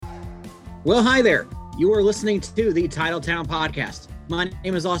Well, hi there. You are listening to the Titletown Podcast. My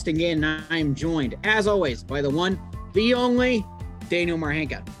name is Austin Gann, and I am joined, as always, by the one, the only, Daniel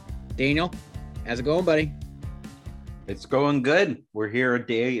Marhanka. Daniel, how's it going, buddy? It's going good. We're here a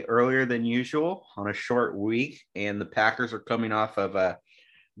day earlier than usual on a short week, and the Packers are coming off of a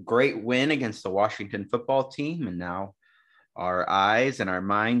great win against the Washington football team, and now our eyes and our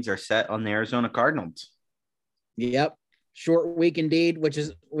minds are set on the Arizona Cardinals. Yep. Short week indeed, which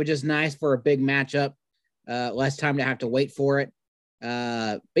is nice for a big matchup. Less time to have to wait for it.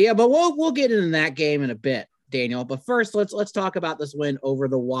 But we'll get into that game in a bit, Daniel. But first, let's talk about this win over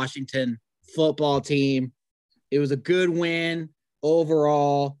the Washington football team. It was a good win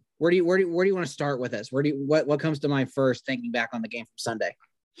overall. Where do you want to start with this? What comes to mind first, thinking back on the game from Sunday?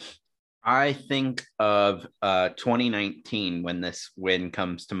 I think of 2019 when this win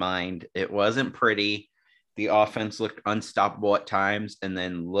comes to mind. It wasn't pretty. The offense looked unstoppable at times and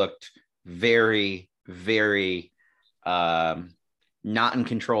then looked very, very not in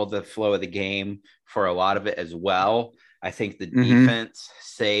control of the flow of the game for a lot of it as well. I think the defense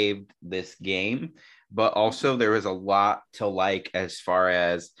saved this game, but also there was a lot to like as far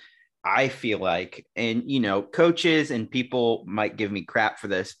as I feel like, and, coaches and people might give me crap for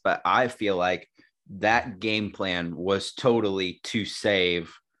this, but I feel like that game plan was totally to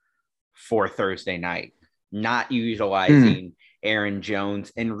save for Thursday night. Not utilizing Aaron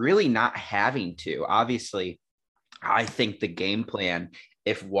Jones and really not having to. Obviously, I think the game plan,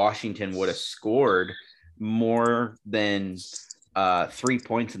 if Washington would have scored more than 3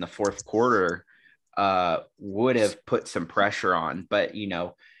 points in the fourth quarter, would have put some pressure on. But,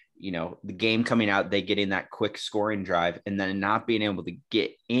 the game coming out, they get in that quick scoring drive and then not being able to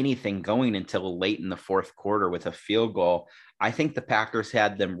get anything going until late in the fourth quarter with a field goal. I think the Packers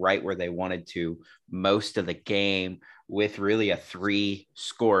had them right where they wanted to most of the game with really a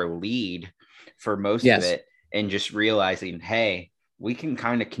 3-score lead for most of it. And just realizing, hey, we can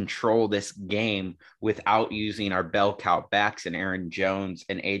kind of control this game without using our bell cow backs and Aaron Jones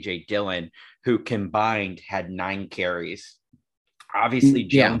and AJ Dillon, who combined had 9 carries. Obviously,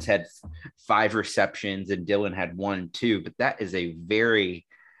 Jones had 5 receptions and Dillon had 1, 2, but that is a very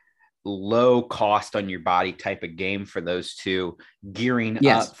low cost on your body type of game for those two gearing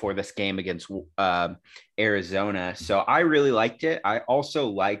up for this game against Arizona. So I really liked it. I also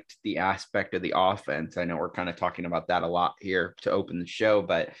liked the aspect of the offense. I know we're kind of talking about that a lot here to open the show,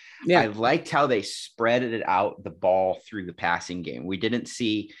 but I liked how they spread it out the ball through the passing game. We didn't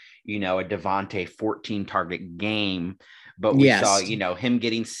see, a Devontae 14 target game, but we saw, him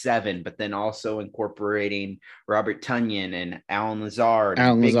getting 7, but then also incorporating Robert Tonyan and Allen Lazard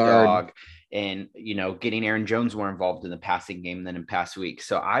and Big Dog and, getting Aaron Jones more involved in the passing game than in past weeks.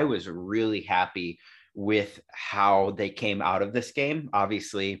 So I was really happy with how they came out of this game.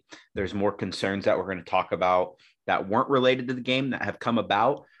 Obviously, there's more concerns that we're going to talk about that weren't related to the game that have come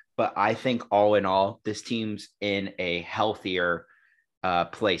about. But I think all in all, this team's in a healthier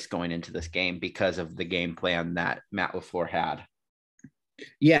place going into this game because of the game plan that Matt LaFleur had.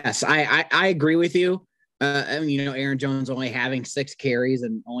 Yes, I agree with you. Aaron Jones only having 6 carries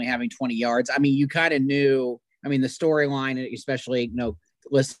and only having 20 yards. I mean, you kind of knew, the storyline, especially,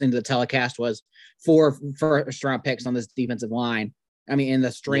 listening to the telecast, was 4 first-round picks on this defensive line. And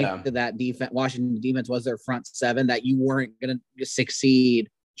the strength of that defense, Washington defense, was their front 7, that you weren't going to succeed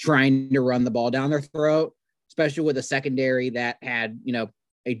trying to run the ball down their throat, especially with a secondary that had,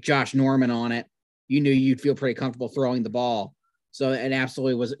 a Josh Norman on it. You knew you'd feel pretty comfortable throwing the ball. So it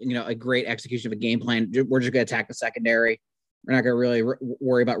absolutely was, a great execution of a game plan. We're just going to attack the secondary. We're not going to really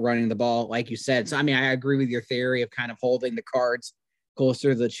worry about running the ball, like you said. So, I agree with your theory of kind of holding the cards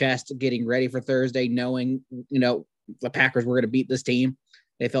closer to the chest, getting ready for Thursday, knowing, the Packers were going to beat this team.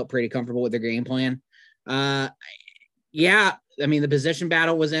 They felt pretty comfortable with their game plan. The position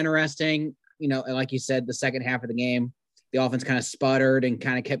battle was interesting. Like you said, the second half of the game, the offense kind of sputtered and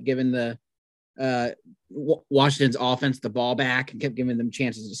kind of kept giving the Washington's offense the ball back and kept giving them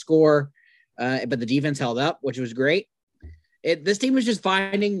chances to score. But the defense held up, which was great. This team was just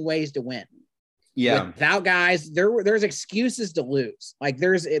finding ways to win. Yeah. Without guys, there's excuses to lose. Like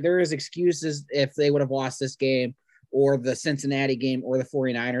there is excuses if they would have lost this game or the Cincinnati game or the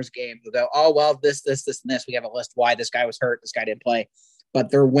 49ers game. They'll go, oh, well, this, and this. We have a list why this guy was hurt. This guy didn't play. But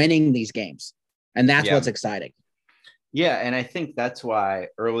they're winning these games. And that's what's exciting. Yeah, and I think that's why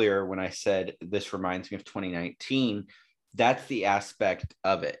earlier when I said this reminds me of 2019, that's the aspect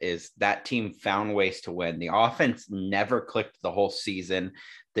of it, is that team found ways to win. The offense never clicked the whole season.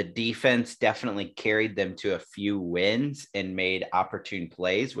 The defense definitely carried them to a few wins and made opportune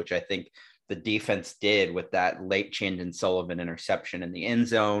plays, which I think the defense did with that late Chandon Sullivan interception in the end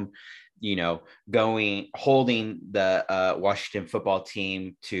zone, holding the Washington football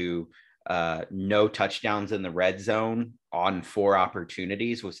team to no touchdowns in the red zone on 4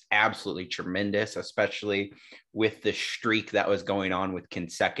 opportunities was absolutely tremendous, especially with the streak that was going on with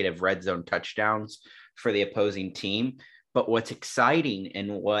consecutive red zone touchdowns for the opposing team. But what's exciting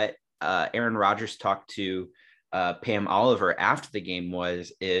and what Aaron Rodgers talked to Pam Oliver after the game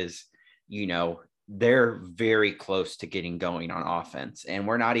is they're very close to getting going on offense, and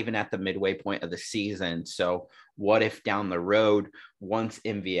we're not even at the midway point of the season. So what if down the road, once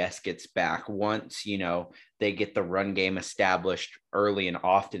MVS gets back, once, they get the run game established early and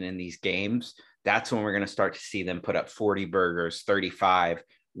often in these games, that's when we're going to start to see them put up 40 burgers, 35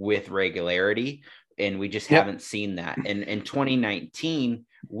 with regularity. And we just haven't seen that. And in 2019,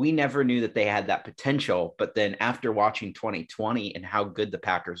 we never knew that they had that potential. But then after watching 2020 and how good the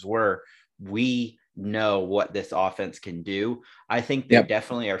Packers were, we know what this offense can do. I think they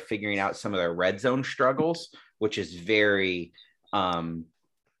definitely are figuring out some of their red zone struggles, which is very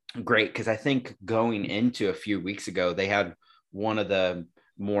great, because I think going into a few weeks ago, they had one of the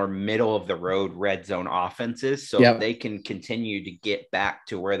more middle of the road red zone offenses. So they can continue to get back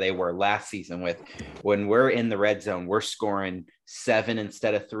to where they were last season with, when we're in the red zone, we're scoring 7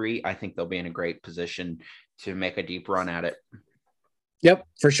 instead of 3. I think they'll be in a great position to make a deep run at it. Yep,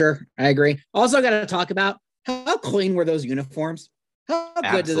 for sure. I agree. Also got to talk about how clean were those uniforms? How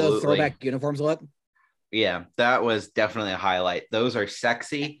good do those throwback uniforms look? Yeah, that was definitely a highlight. Those are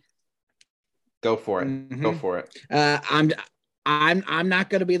sexy. Go for it. Mm-hmm. Go for it. I'm not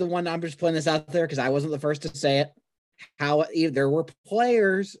going to be the one. I'm just putting this out there because I wasn't the first to say it. How there were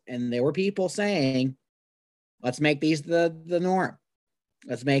players and there were people saying, let's make these the norm.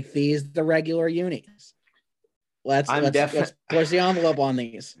 Let's make these the regular unis. Let's push the envelope on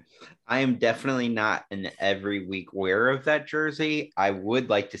these. I am definitely not an every week wearer of that jersey. I would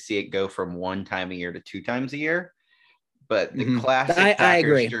like to see it go from 1 time a year to 2 times a year. But the classic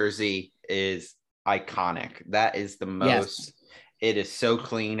Packers jersey is iconic. That is the most. Yes. It is so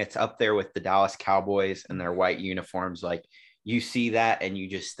clean. It's up there with the Dallas Cowboys and their white uniforms. Like, you see that and you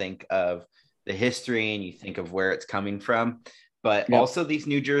just think of the history and you think of where it's coming from. But also these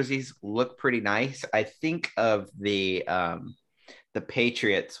new jerseys look pretty nice. I think of the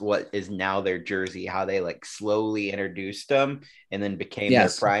Patriots, what is now their jersey, how they like slowly introduced them and then became their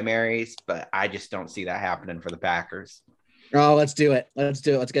primaries. But I just don't see that happening for the Packers. Oh, let's do it. Let's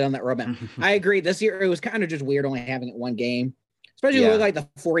get on that roadmap. I agree. This year, it was kind of just weird only having it one game. Especially with like the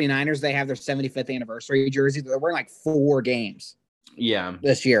 49ers, they have their 75th anniversary jersey. They're wearing like 4 games. Yeah.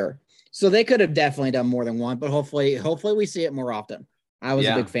 This year. So they could have definitely done more than one, but hopefully we see it more often. I was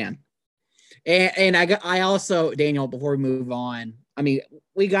a big fan. And I also, Daniel, before we move on, I mean,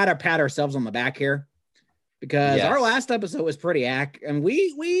 we got to pat ourselves on the back here because our last episode was pretty accurate, and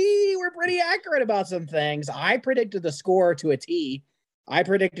we were pretty accurate about some things. I predicted the score to a T. I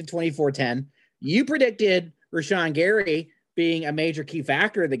predicted 24-10. You predicted Rashawn Gary being a major key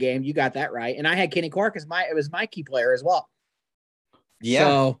factor of the game. You got that right. And I had Kenny Clark as my key player as well. Yeah.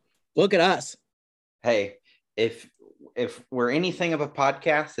 So look at us. Hey, if we're anything of a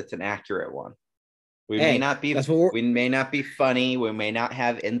podcast, it's an accurate one. We may not be funny. We may not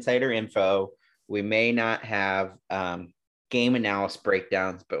have insider info. We may not have game analysis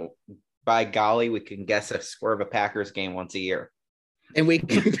breakdowns, but by golly, we can guess a score of a Packers game once a year. And we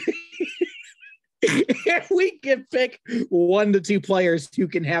can we can pick 1 to 2 players who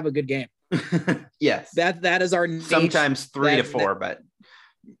can have a good game. Yes. That is our niche. Sometimes 3 to 4, but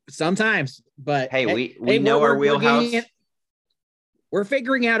sometimes. But hey, we know our wheelhouse. We're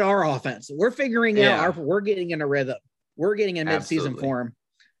figuring out our offense. We're figuring out we're getting in a rhythm. We're getting in mid-season form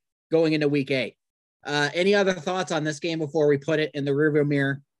going into week 8. Any other thoughts on this game before we put it in the rearview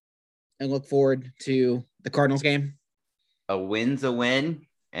mirror and look forward to the Cardinals game? A win's a win.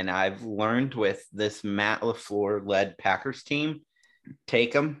 And I've learned with this Matt LaFleur-led Packers team,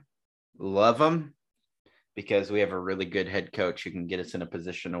 take them, love them, because we have a really good head coach who can get us in a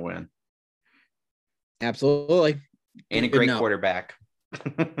position to win. Absolutely. And a great quarterback.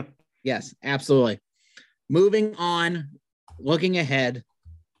 Yes, absolutely. Moving on, looking ahead,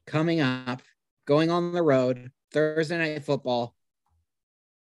 coming up, going on the road, Thursday Night Football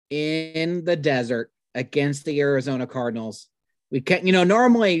in the desert against the Arizona Cardinals. We can,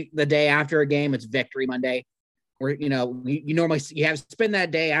 normally the day after a game, it's Victory Monday, where, you normally you have to spend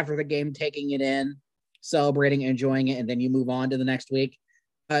that day after the game, taking it in, celebrating, enjoying it, and then you move on to the next week.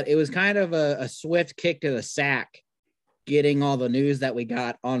 But it was kind of a swift kick to the sack, getting all the news that we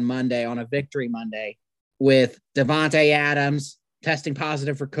got on Monday, on a Victory Monday, with Davante Adams testing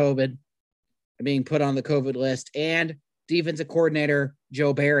positive for COVID, being put on the COVID list, and defensive coordinator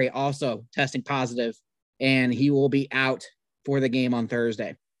Joe Barry also testing positive, and he will be out for the game on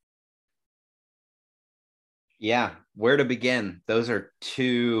Thursday. Yeah, where to begin? Those are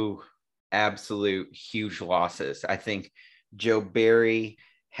two absolute huge losses. I think Joe Barry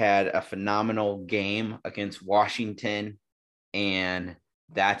had a phenomenal game against Washington, and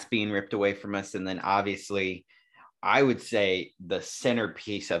that's being ripped away from us. And then obviously, I would say the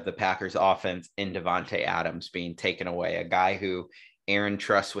centerpiece of the Packers offense in Davante Adams being taken away, a guy who Aaron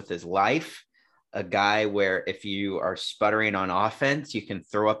trusts with his life, a guy where if you are sputtering on offense, you can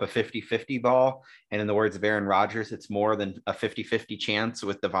throw up a 50-50 ball. And in the words of Aaron Rodgers, it's more than a 50-50 chance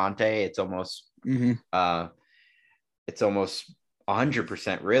with Davante. It's almost, it's almost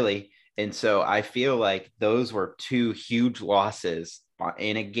 100% really. And so I feel like those were two huge losses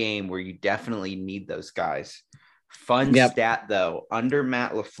in a game where you definitely need those guys. Fun stat though, under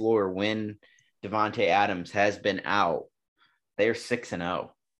Matt LaFleur, when Davante Adams has been out, they're 6-0.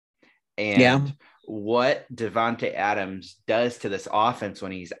 And what Davante Adams does to this offense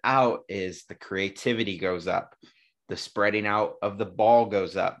when he's out is the creativity goes up. The spreading out of the ball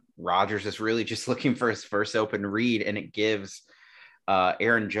goes up. Rodgers is really just looking for his first open read, and it gives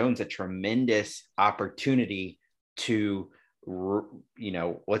Aaron Jones a tremendous opportunity to,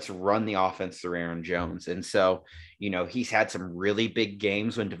 let's run the offense through Aaron Jones. And so, he's had some really big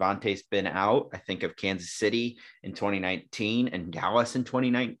games when Davante's been out. I think of Kansas City in 2019 and Dallas in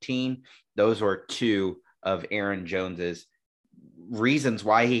 2019. Those were two of Aaron Jones's reasons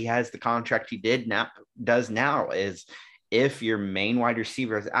why he has the contract he does now is if your main wide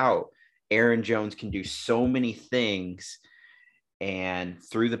receiver is out, Aaron Jones can do so many things and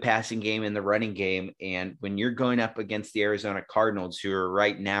through the passing game and the running game. And when you're going up against the Arizona Cardinals, who are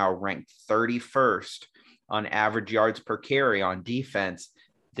right now ranked 31st on average yards per carry on defense,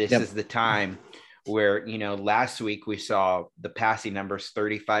 this is the time where, last week we saw the passing numbers,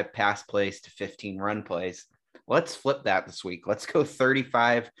 35 pass plays to 15 run plays. Let's flip that this week. Let's go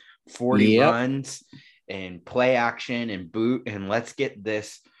 35, 40 runs and play action and boot. And let's get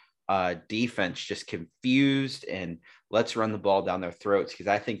this defense just confused and let's run the ball down their throats, because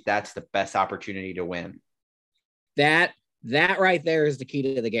I think that's the best opportunity to win. That right there is the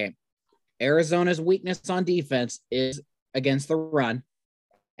key to the game. Arizona's weakness on defense is against the run.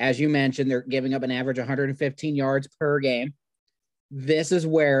 As you mentioned, they're giving up an average 115 yards per game. This is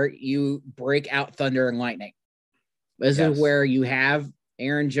where you break out thunder and lightning. This is where you have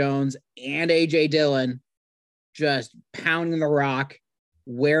Aaron Jones and A.J. Dillon just pounding the rock,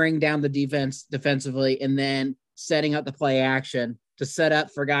 wearing down the defense defensively, and then setting up the play action to set up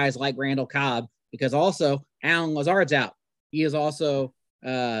for guys like Randall Cobb, because also Allen Lazard's out. He is also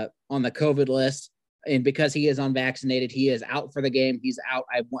on the COVID list, and because he is unvaccinated, he is out for the game. He's out.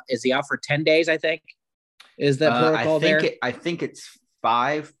 Is he out for 10 days, I think? Is the protocol I think it's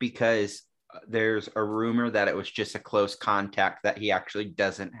 5, because there's a rumor that it was just a close contact, that he actually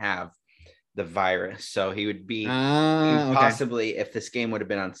doesn't have the virus. So he would be possibly, if this game would have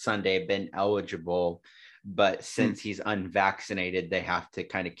been on Sunday, been eligible. But since he's unvaccinated, they have to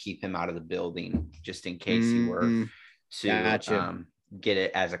kind of keep him out of the building just in case he were to get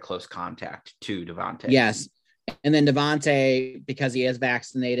it as a close contact to Davante. Yes. And then Davante, because he is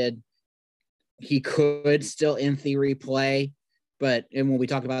vaccinated, he could still in theory play. But and when we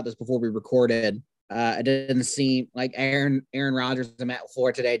talked about this before we recorded, it didn't seem like Aaron Rodgers and Matt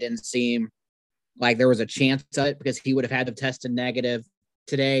LaFleur today didn't seem like there was a chance of it, because he would have had to test a negative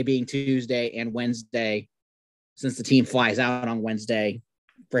today being Tuesday and Wednesday, since the team flies out on Wednesday,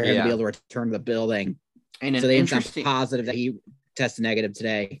 for him to be able to return to the building. And so they didn't sound positive that he tested negative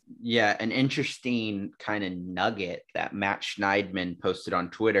today. Yeah, an interesting kind of nugget that Matt Schneidman posted on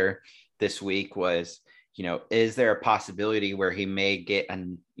Twitter this week was, is there a possibility where he may get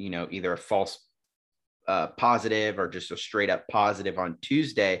either a false positive or just a straight up positive on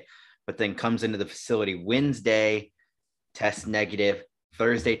Tuesday, but then comes into the facility Wednesday, test negative,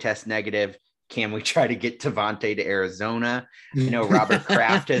 Thursday test negative. Can we try to get Davante to Arizona? Robert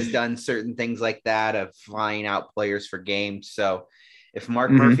Kraft has done certain things like that, of flying out players for games. So if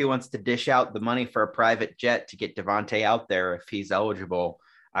Mark Murphy wants to dish out the money for a private jet to get Davante out there, if he's eligible,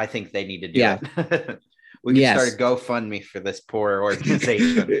 I think they need to do it. We can start a GoFundMe for this poor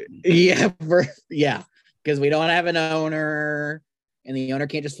organization. Because we don't have an owner, and the owner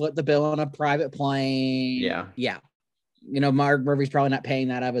can't just flip the bill on a private plane. Mark Murphy's probably not paying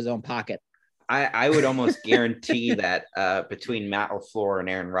that out of his own pocket. I would almost guarantee that between Matt LaFleur and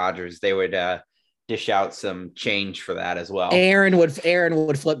Aaron Rodgers, they would dish out some change for that as well. Aaron would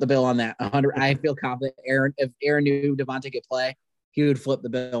flip the bill on that. 100. I feel confident if Aaron knew Davante could play, he would flip the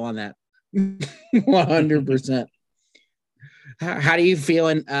bill on that. 100%. How do you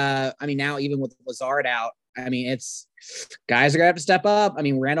feeling? I mean, now even with Lazard out, I mean, it's guys are gonna have to step up. I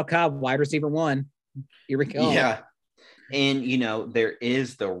mean, Randall Cobb, wide receiver 1. Here we go. Yeah. And, there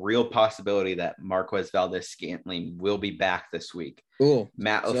is the real possibility that Marquez Valdez-Scantling will be back this week. Cool.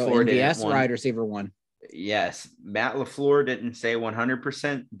 Matt So LaFleur MVS didn't wide receiver 1. Yes. Matt LaFleur didn't say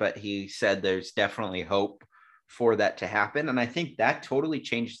 100%, but he said there's definitely hope for that to happen. And I think that totally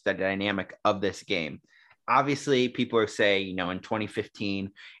changes the dynamic of this game. Obviously, people are saying, in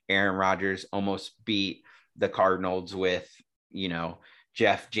 2015, Aaron Rodgers almost beat the Cardinals with,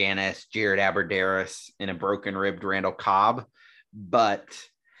 Jeff Janis, Jared Abbrederis, and a broken-ribbed Randall Cobb. But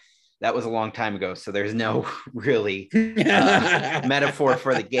that was a long time ago, so there's no really metaphor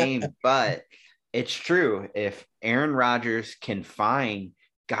for the game. But it's true. If Aaron Rodgers can find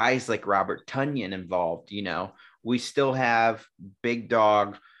guys like Robert Tonyan involved, we still have big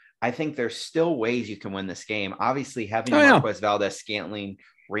dog. I think there's still ways you can win this game. Obviously, having Marquez Valdez-Scantling,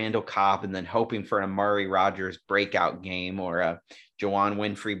 Randall Cobb, and then hoping for an Amari Rodgers breakout game or a Juwann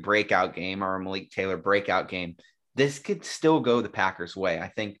Winfree breakout game or a Malik Taylor breakout game. This could still go the Packers' way. I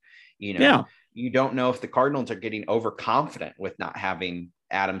think, you don't know if the Cardinals are getting overconfident with not having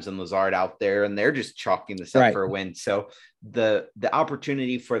Adams and Lazard out there, and they're just chalking this up for a win. So the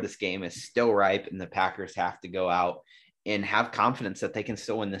opportunity for this game is still ripe, and the Packers have to go out and have confidence that they can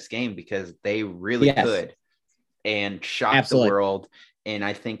still win this game because they really could and shock the world. And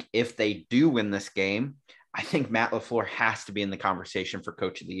I think if they do win this game, I think Matt LaFleur has to be in the conversation for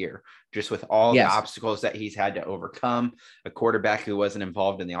Coach of the Year, just with all the obstacles that he's had to overcome. A quarterback who wasn't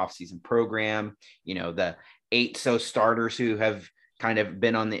involved in the offseason program, the 8 starters who have kind of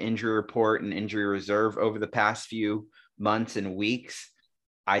been on the injury report and injury reserve over the past few months and weeks.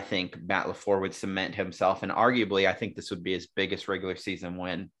 I think Matt LaFleur would cement himself, and arguably, I think this would be his biggest regular season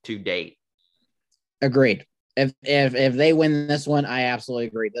win to date. Agreed. If they win this one, I absolutely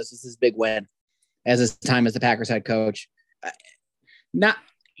agree. This is his big win as his time as the Packers head coach.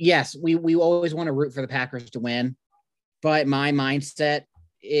 We always want to root for the Packers to win, but my mindset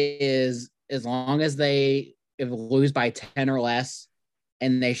is as long as they lose by 10 or less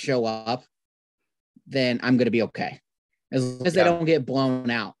and they show up, then I'm going to be okay. As long as they don't get blown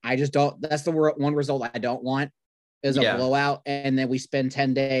out. I just don't. That's the one result I don't want is a blowout. And then we spend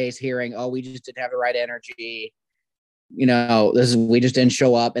 10 days hearing, we just didn't have the right energy. We just didn't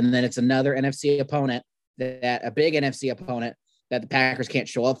show up. And then it's another NFC opponent a big NFC opponent that the Packers can't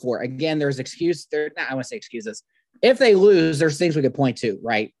show up for. Again, there's excuse. I want to say excuses. If they lose, there's things we could point to,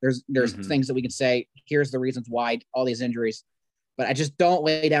 right? There's things that we can say, here's the reasons why all these injuries, but I just don't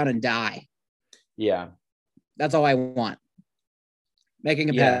lay down and die. Yeah. That's all I want. Making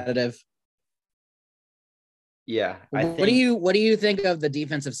competitive. Yeah. What do you think of the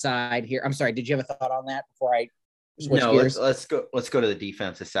defensive side here? I'm sorry. Did you have a thought on that before I switch gears? Let's go to the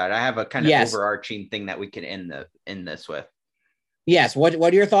defensive side. I have a kind of overarching thing that we can end this with. Yes. What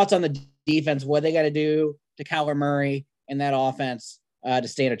are your thoughts on the defense? What they got to do to Kyler Murray and that offense to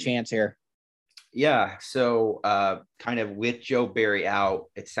stand a chance here? Yeah. So kind of with Joe Barry out,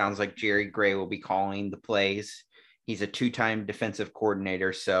 it sounds like Jerry Gray will be calling the plays. He's a 2-time defensive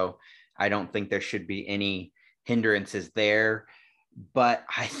coordinator, so I don't think there should be any hindrances there. But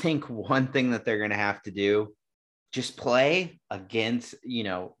I think one thing that they're going to have to do, just play against,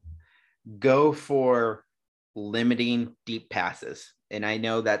 go for limiting deep passes. And I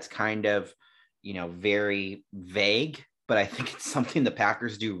know that's kind of, very vague, but I think it's something the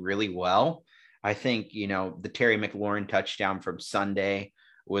Packers do really well. I think, the Terry McLaurin touchdown from Sunday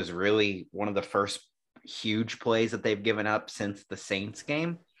was really one of the first huge plays that they've given up since the Saints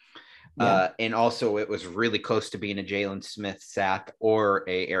game. And also it was really close to being a Jalen Smith sack or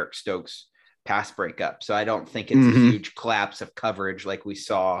a Eric Stokes pass breakup. So I don't think it's a huge collapse of coverage like we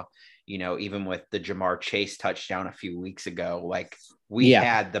saw, even with the Jamar Chase touchdown a few weeks ago. Like we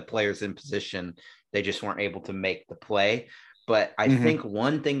had the players in position, they just weren't able to make the play. But I think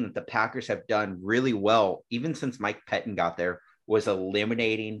one thing that the Packers have done really well, even since Mike Pettin got there, was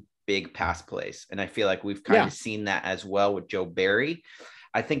eliminating big pass plays. And I feel like we've kind of seen that as well with Joe Barry.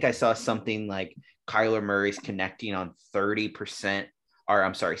 I think I saw something like Kyler Murray's connecting on 60%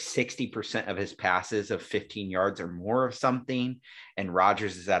 of his passes of 15 yards or more of something. And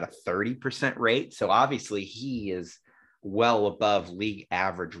Rodgers is at a 30% rate. So obviously he is well above league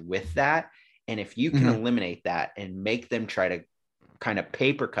average with that. And if you can eliminate that and make them try to kind of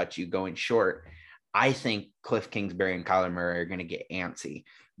paper cut you going short, I think Cliff Kingsbury and Kyler Murray are going to get antsy.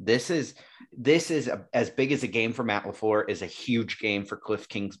 This is as big as a game for Matt LaFleur is a huge game for Cliff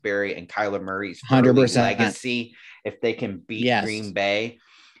Kingsbury and Kyler Murray's 100% legacy. If they can beat Green Bay,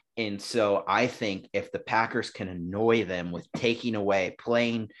 And so I think if the Packers can annoy them with taking away,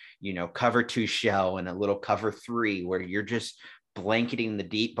 playing, cover 2 shell and a little cover 3, where you're just blanketing the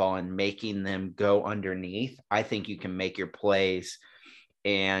deep ball and making them go underneath, I think you can make your plays.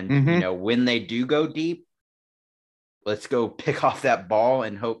 And, when they do go deep, let's go pick off that ball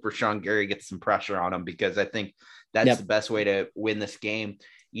and hope Rashawn Gary gets some pressure on him, because I think that's the best way to win this game.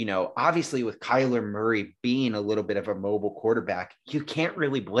 Obviously with Kyler Murray being a little bit of a mobile quarterback, you can't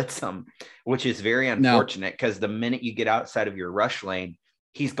really blitz him, which is very unfortunate, because the minute you get outside of your rush lane,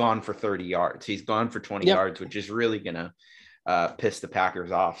 he's gone for 30 yards. He's gone for 20 yards, which is really going to piss the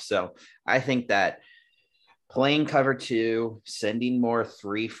Packers off. So I think that playing cover 2, sending more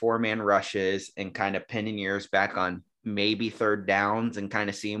 3-4 man rushes, and kind of pinning yours back on maybe third downs and kind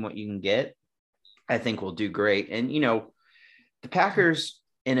of seeing what you can get, I think will do great. And, the Packers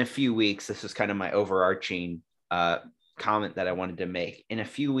in a few weeks, this is kind of my overarching comment that I wanted to make, in a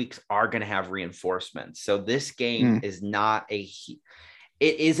few weeks are going to have reinforcements. So this game is not it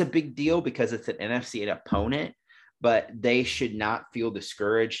is a big deal because it's an NFC opponent, but they should not feel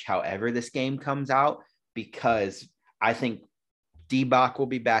discouraged however this game comes out, because I think D-Bach will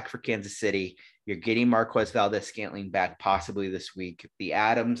be back for Kansas City. You're getting Marquez Valdes-Scantling back possibly this week. The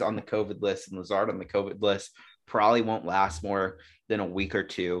Adams on the COVID list and Lazard on the COVID list probably won't last more than a week or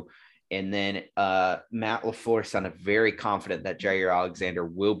two. And then Matt LaFleur sounded very confident that Jair Alexander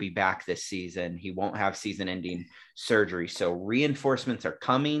will be back this season. He won't have season-ending surgery. So reinforcements are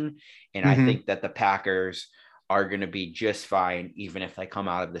coming, and I think that the Packers are going to be just fine, even if they come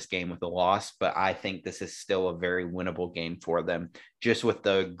out of this game with a loss. But I think this is still a very winnable game for them, just with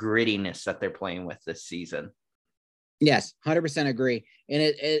the grittiness that they're playing with this season. Yes, 100% agree.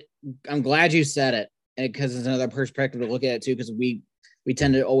 And I'm glad you said it, because it's another perspective to look at it too, because we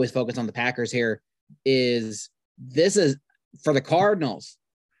tend to always focus on the Packers here. This is for the Cardinals.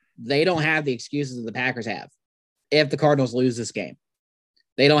 They don't have the excuses that the Packers have. If the Cardinals lose this game,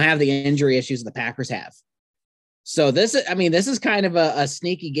 they don't have the injury issues that the Packers have. So this is kind of a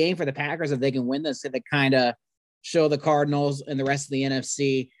sneaky game for the Packers. If they can win this, to kind of show the Cardinals and the rest of the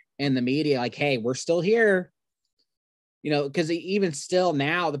NFC and the media, like, hey, we're still here. Because even still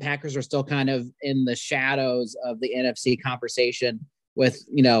now, the Packers are still kind of in the shadows of the NFC conversation with,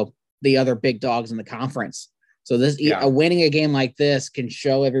 the other big dogs in the conference. So winning a game like this can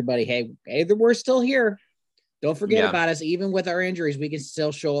show everybody, hey, we're still here. Don't forget about us. Even with our injuries, we can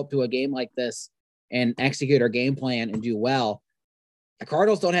still show up to a game like this and execute our game plan and do well. The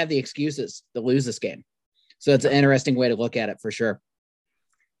Cardinals don't have the excuses to lose this game. So it's an interesting way to look at it for sure.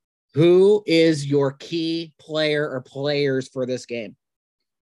 Who is your key player or players for this game?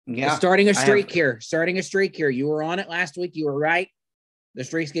 Yeah, starting a streak here. You were on it last week. You were right. The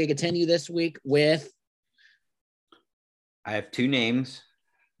streak's going to continue this week with. I have 2 names,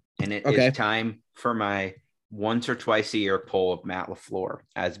 and it is time for my once or twice a year poll of Matt LaFleur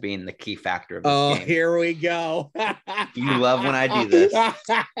as being the key factor of this game. Oh, here we go. You love when I do this.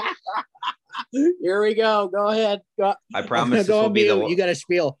 Here we go. Go ahead. I promise this will be you got a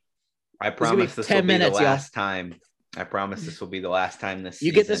spiel. I promise this will be the last time. I promise this will be the last time this season.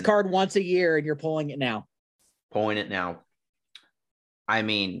 You get this card once a year and you're pulling it now. I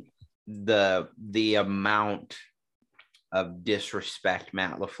mean, the amount of disrespect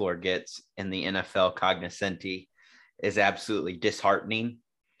Matt LaFleur gets in the NFL cognoscenti is absolutely disheartening.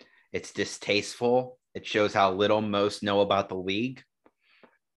 It's distasteful. It shows how little most know about the league.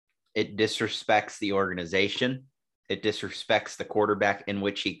 It disrespects the organization. It disrespects the quarterback in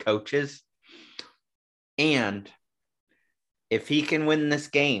which he coaches. And if he can win this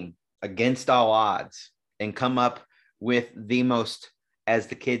game against all odds and come up with the most, as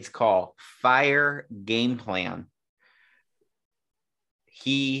the kids call, fire game plan,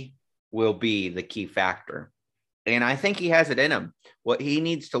 he will be the key factor. And I think he has it in him. What he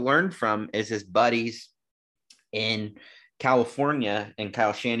needs to learn from is his buddies in California and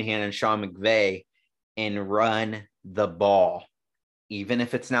Kyle Shanahan and Sean McVay, and run the ball. Even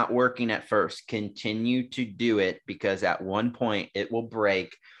if it's not working at first, continue to do it, because at one point it will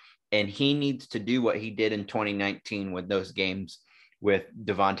break. And he needs to do what he did in 2019 with those games with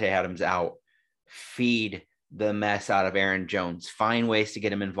Davante Adams out. Feed the mess out of Aaron Jones. Find ways to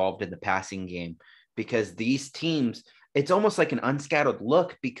get him involved in the passing game, because these teams, it's almost like an unscattered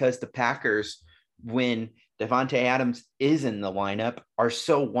look, because the Packers, when Davante Adams is in the lineup, are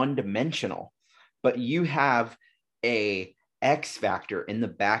so one-dimensional. But you have a X factor in the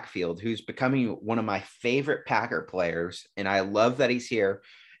backfield who's becoming one of my favorite Packer players. And I love that he's here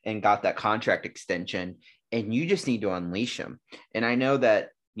and got that contract extension, and you just need to unleash him. And I know that,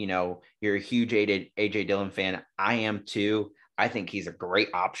 you're a huge AJ Dillon fan. I am too. I think he's a great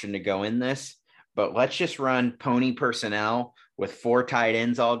option to go in this. But let's just run pony personnel with 4 tight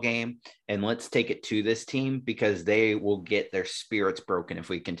ends all game, and let's take it to this team because they will get their spirits broken if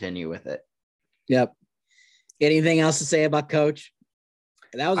we continue with it. Yep. Anything else to say about Coach?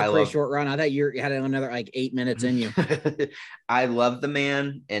 That was a pretty short run. I thought you had another like 8 minutes in you. I love the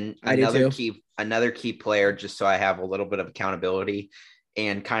man, and another key player, just so I have a little bit of accountability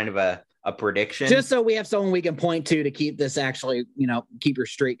and kind of a prediction. Just so we have someone we can point to keep this actually, keep your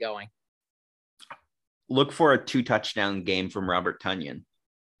streak going. Look for a 2-touchdown game from Robert Tonyan.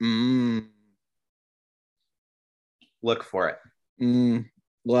 Look for it.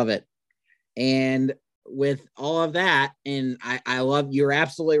 Love it. And with all of that, and I love, you're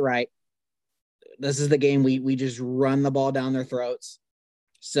absolutely right. This is the game we just run the ball down their throats,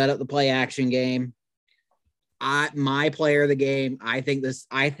 set up the play action game. My player of the game, I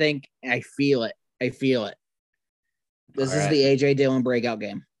feel it. This is the AJ Dillon breakout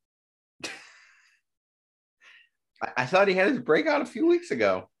game. I thought he had his breakout a few weeks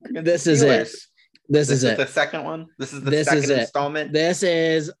ago. This is it. This is it. The second one. This is the second installment. This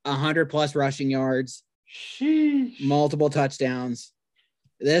is 100+ rushing yards. Sheesh. Multiple touchdowns.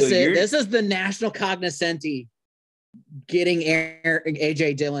 This is the national cognoscenti getting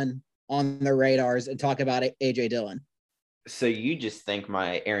AJ Dillon on the radars and talk about AJ Dillon. So you just think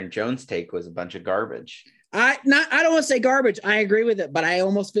my Aaron Jones take was a bunch of garbage? I don't want to say garbage. I agree with it, but I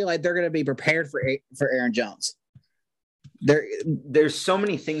almost feel like they're going to be prepared for Aaron Jones. There's so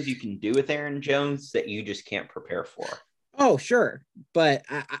many things you can do with Aaron Jones that you just can't prepare for. Oh, sure. But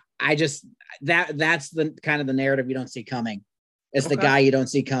I just, that's the kind of the narrative you don't see coming. It's the guy you don't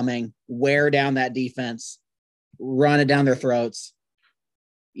see coming. Wear down that defense, run it down their throats.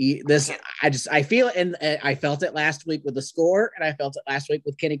 I feel it. And I felt it last week with the score, and I felt it last week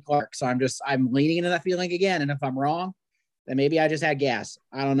with Kenny Clark. So I'm leaning into that feeling again. And if I'm wrong, then maybe I just had gas.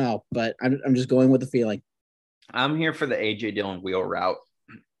 I don't know, but I'm just going with the feeling. I'm here for the AJ Dillon wheel route.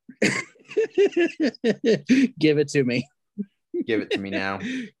 Give it to me. Give it to me now.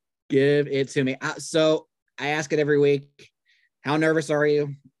 Give it to me. So I ask it every week. How nervous are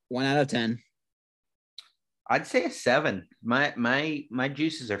you? 1 out of 10. I'd say a 7. My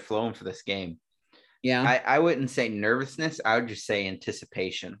juices are flowing for this game. Yeah. I wouldn't say nervousness. I would just say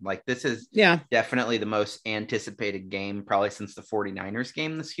anticipation. Like, this is definitely the most anticipated game probably since the 49ers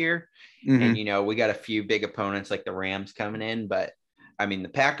game this year. Mm-hmm. And, we got a few big opponents like the Rams coming in, but I mean, the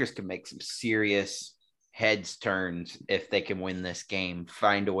Packers can make some serious heads turns if they can win this game,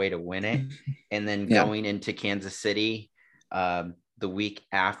 find a way to win it. And then going into Kansas City the week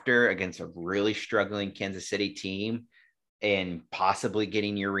after against a really struggling Kansas City team and possibly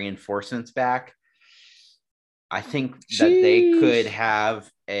getting your reinforcements back. I think that they could have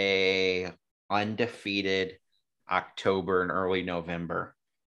a undefeated October and early November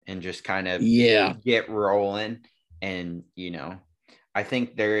and just kind of get rolling. And, I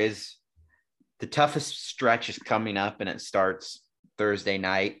think there is the toughest stretch is coming up, and it starts Thursday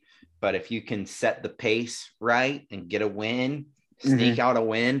night. But if you can set the pace right and get a win, sneak out a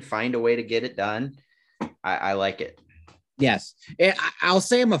win, find a way to get it done, I like it. Yes. I'll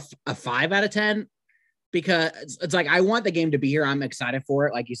say I'm a 5 out of 10. Because it's like, I want the game to be here. I'm excited for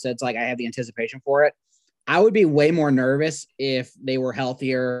it. Like you said, it's like I have the anticipation for it. I would be way more nervous if they were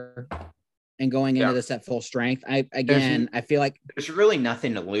healthier and going into this at full strength. I feel like there's really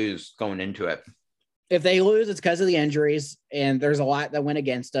nothing to lose going into it. If they lose, it's because of the injuries, and there's a lot that went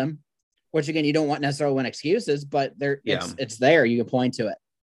against them, which again, you don't want necessarily win excuses, but it's there. You can point to it.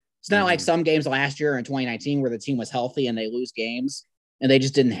 It's not like some games last year in 2019 where the team was healthy and they lose games and they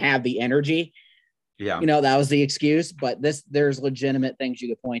just didn't have the energy. Yeah. That was the excuse, but there's legitimate things you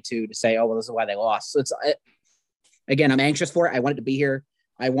could point to say, oh, well, this is why they lost. So again, I'm anxious for it. I want it to be here.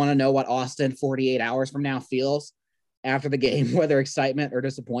 I want to know what Austin 48 hours from now feels after the game, whether excitement or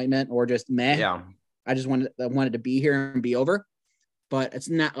disappointment or just meh. Yeah. I just wanted to be here and be over, but it's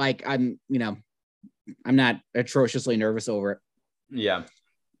not like I'm not atrociously nervous over it. Yeah.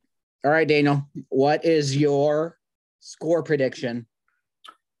 All right, Daniel, what is your score prediction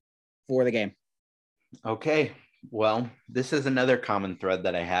for the game? Okay, well, this is another common thread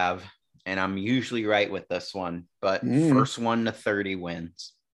that I have, and I'm usually right with this one, but first 1 to 30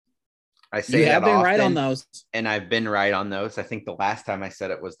 wins. I say that often, been right on those. And I've been right on those. I think the last time I said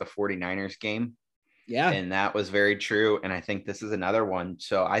it was the 49ers game. Yeah. And that was very true, and I think this is another one.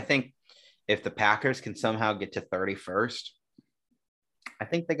 So I think if the Packers can somehow get to 31st, I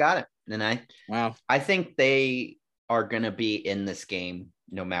think they got it. And I think they are going to be in this game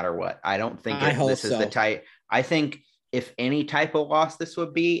no matter what. I don't think this is the type. I think if any type of loss this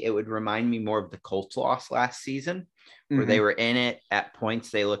would be, it would remind me more of the Colts loss last season, where they were in it. At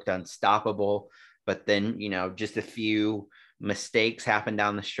points, they looked unstoppable. But then, just a few mistakes happen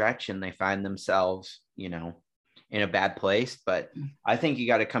down the stretch and they find themselves, in a bad place. But I think you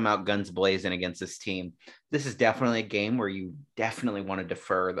got to come out guns blazing against this team. This is definitely a game where you definitely want to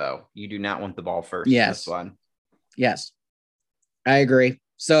defer, though. You do not want the ball first in this one. Yes, I agree.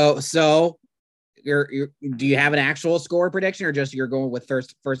 So you're do you have an actual score prediction, or just you're going with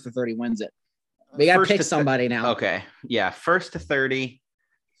first to 30 wins it? We got to pick somebody now. Okay. Yeah. First to 30,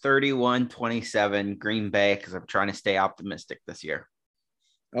 31-27 Green Bay, because I'm trying to stay optimistic this year.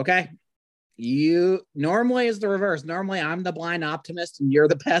 Okay. You normally is the reverse. Normally I'm the blind optimist and you're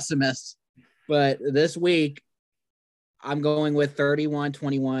the pessimist. But this week I'm going with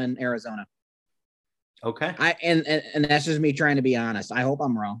 31-21 Arizona. Okay. And that's just me trying to be honest. I hope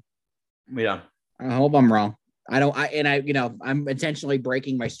I'm wrong. Yeah. I hope I'm wrong. I'm intentionally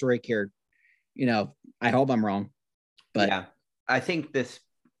breaking my streak here. I hope I'm wrong. But yeah, I think this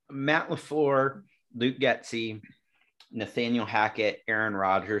Matt LaFleur, Luke Getsy, Nathaniel Hackett, Aaron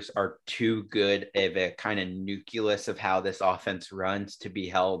Rodgers are too good of a kind of nucleus of how this offense runs to be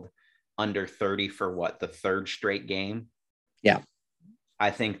held under 30 for the third straight game. Yeah. I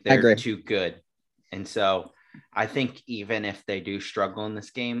think they're too good. And so I think even if they do struggle in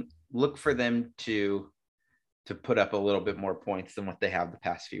this game, look for them to put up a little bit more points than what they have the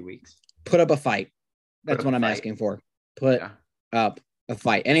past few weeks. Put up a fight. That's what I'm asking for. Put up a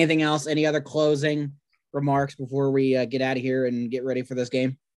fight. Anything else? Any other closing remarks before we get out of here and get ready for this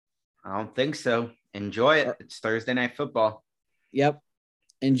game? I don't think so. Enjoy it. It's Thursday Night Football. Yep.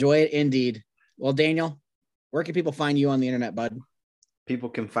 Enjoy it indeed. Well, Daniel, where can people find you on the internet, bud? People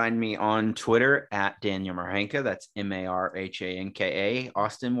can find me on Twitter at Daniel Marhanka. That's Marhanka.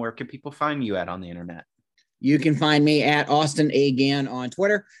 Austin, where can people find you at on the internet? You can find me at Austin A. Gann on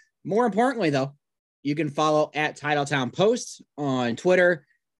Twitter. More importantly, though, you can follow at Titletown Posts on Twitter,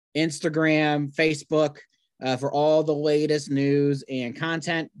 Instagram, Facebook for all the latest news and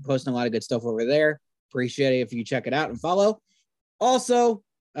content. Posting a lot of good stuff over there. Appreciate it if you check it out and follow. Also,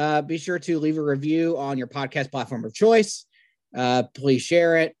 be sure to leave a review on your podcast platform of choice. Please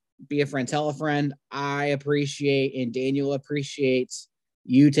share it. Be a friend, tell a friend. I appreciate, and Daniel appreciates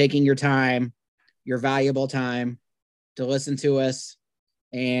you taking your time, your valuable time, to listen to us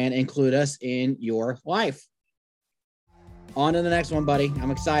and include us in your life. On to the next one, buddy. I'm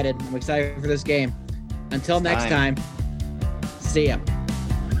excited. I'm excited for this game. Until next time, see ya.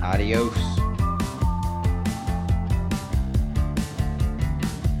 Adios.